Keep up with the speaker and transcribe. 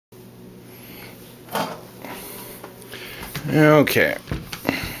Okay,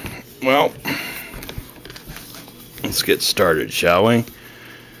 well, let's get started, shall we?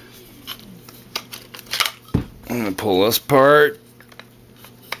 I'm gonna pull this part.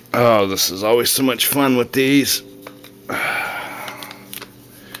 Oh, this is always so much fun with these.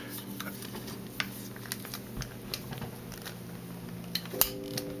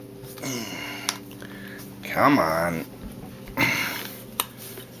 Come on.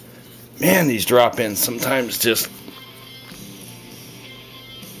 Man, these drop-ins sometimes just...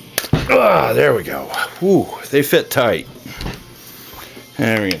 there we go. Whew, they fit tight.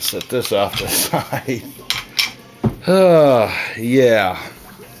 And we're going to set this off to the side. Yeah.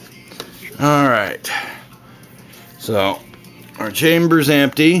 Alright. So, our chamber's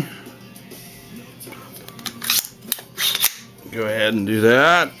empty. Go ahead and do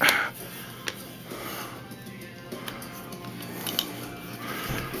that.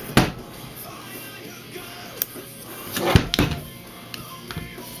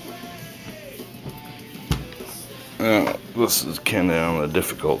 This is kind of on the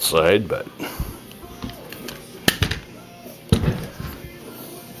difficult side, but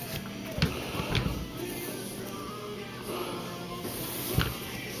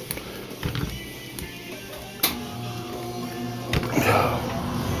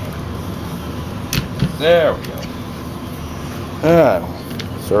there we go.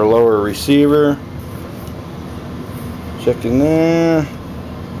 It's our lower receiver. Checking there.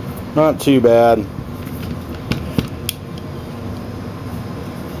 Not too bad.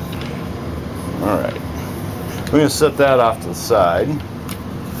 Alright, we're going to set that off to the side.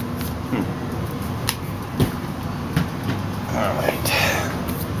 Alright.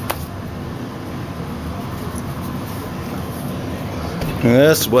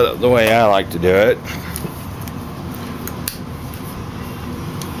 This is the way I like to do it.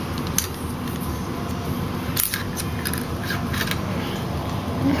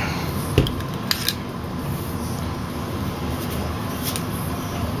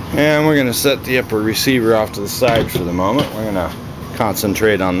 And we're going to set the upper receiver off to the side for the moment. We're going to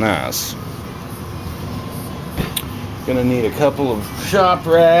concentrate on this. Going to need a couple of shop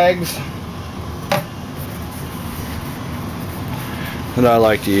rags that I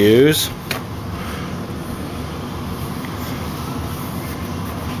like to use.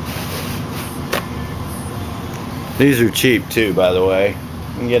 These are cheap too, by the way.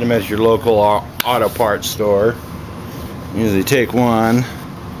 You can get them at your local auto parts store. Usually take one.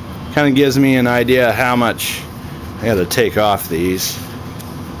 Kind of gives me an idea of how much I got to take off these.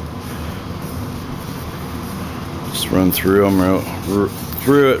 Just run through them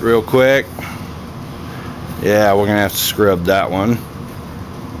through it real quick. Yeah, we're gonna have to scrub that one.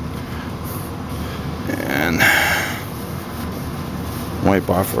 And wipe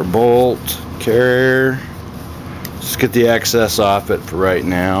off our bolt carrier. Just get the excess off it for right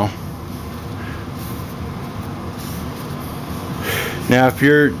now. Now if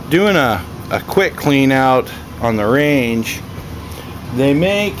you're doing a quick clean out on the range, they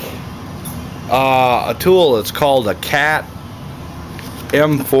make a tool that's called a CAT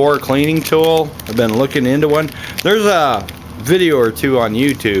M4 cleaning tool. I've been looking into one. There's a video or two on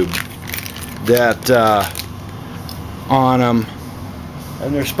YouTube that on them,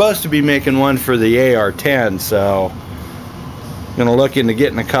 and they're supposed to be making one for the AR-10, so I'm gonna look into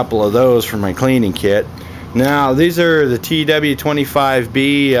getting a couple of those for my cleaning kit. Now these are the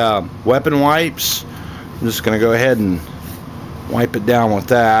TW25B weapon wipes. I'm just going to go ahead and wipe it down with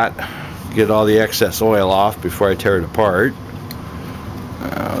that. Get all the excess oil off before I tear it apart.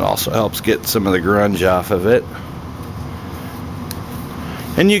 It also helps get some of the grunge off of it.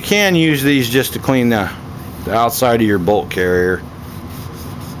 And you can use these just to clean the outside of your bolt carrier.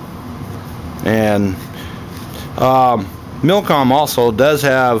 And Milcom also does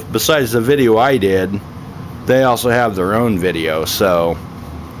have, besides the video I did, they also have their own video, so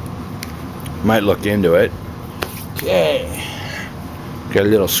might look into it. Okay, got a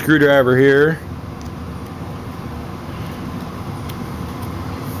little screwdriver here.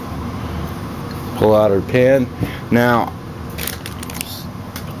 Pull out our pin. Now,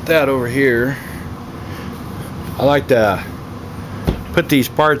 put that over here. I like to put these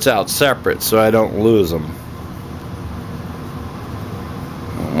parts out separate so I don't lose them.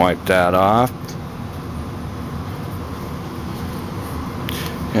 Wipe that off.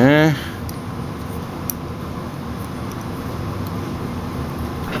 Okay.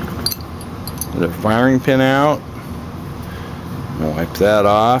 Get a firing pin out. Wipe that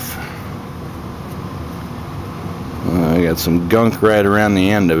off. I got some gunk right around the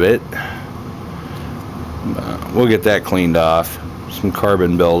end of it. We'll get that cleaned off. Some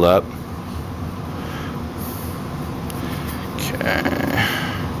carbon buildup.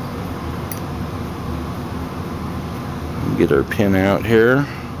 Get our pin out here.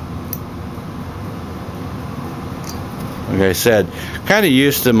 Like I said, kind of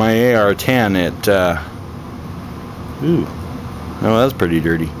used to my AR-10. Ooh, oh, that's pretty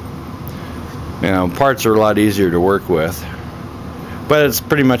dirty. You know, parts are a lot easier to work with, but it's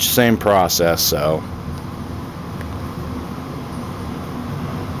pretty much the same process. So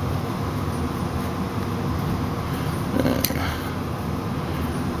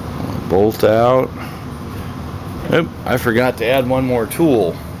bolt out. Oop, I forgot to add one more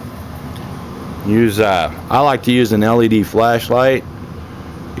tool. I like to use an LED flashlight.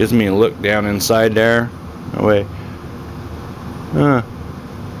 Gives me a look down inside there. That way,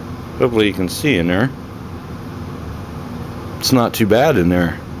 hopefully you can see in there. It's not too bad in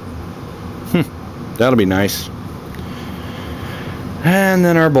there. That'll be nice. And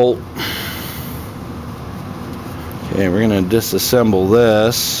then our bolt. Okay, we're gonna disassemble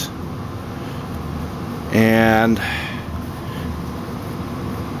this. And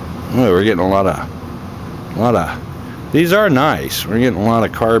oh, we're getting a lot of these are nice. We're getting a lot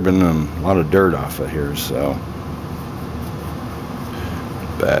of carbon and a lot of dirt off of here, so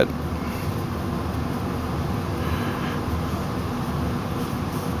bad.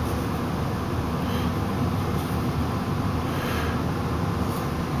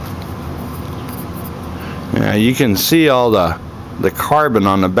 Yeah, you can see all the carbon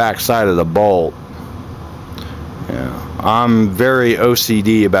on the back side of the bolt. Yeah, I'm very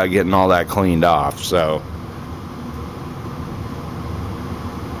OCD about getting all that cleaned off, so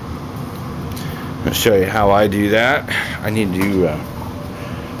I'll show you how I do that. I need to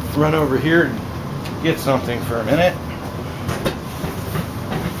run over here and get something for a minute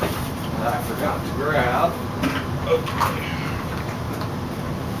that I forgot to grab. Okay.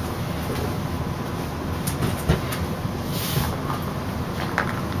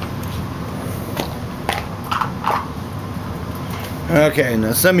 Okay,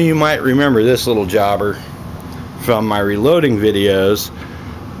 now some of you might remember this little jobber from my reloading videos,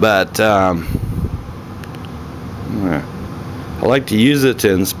 but I like to use it to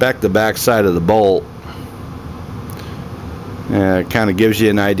inspect the back side of the bolt. It kind of gives you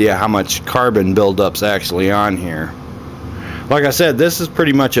an idea how much carbon buildup's actually on here. Like I said, this is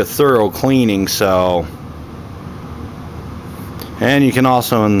pretty much a thorough cleaning, so, and you can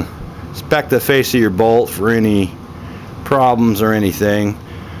also inspect the face of your bolt for any problems or anything.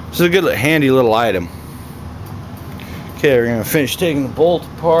 This is a good handy little item. Okay, we're gonna finish taking the bolt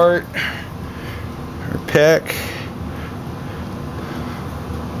apart. Our peck.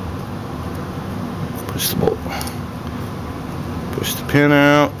 Push the bolt. Push the pin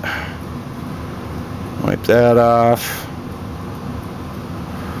out. Wipe that off.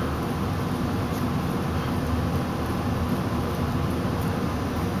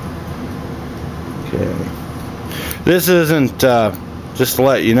 Okay. This isn't, just to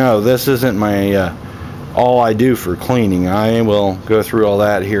let you know, this isn't my all I do for cleaning. I will go through all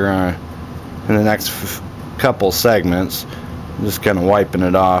that here in the next couple segments. I'm just kind of wiping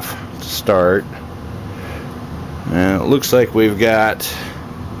it off to start. And it looks like we've got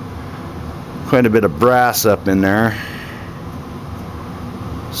quite a bit of brass up in there,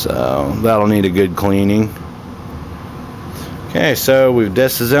 so that'll need a good cleaning. Okay, so we've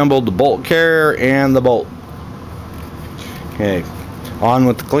disassembled the bolt carrier and the bolt. Okay, on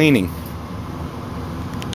with the cleaning.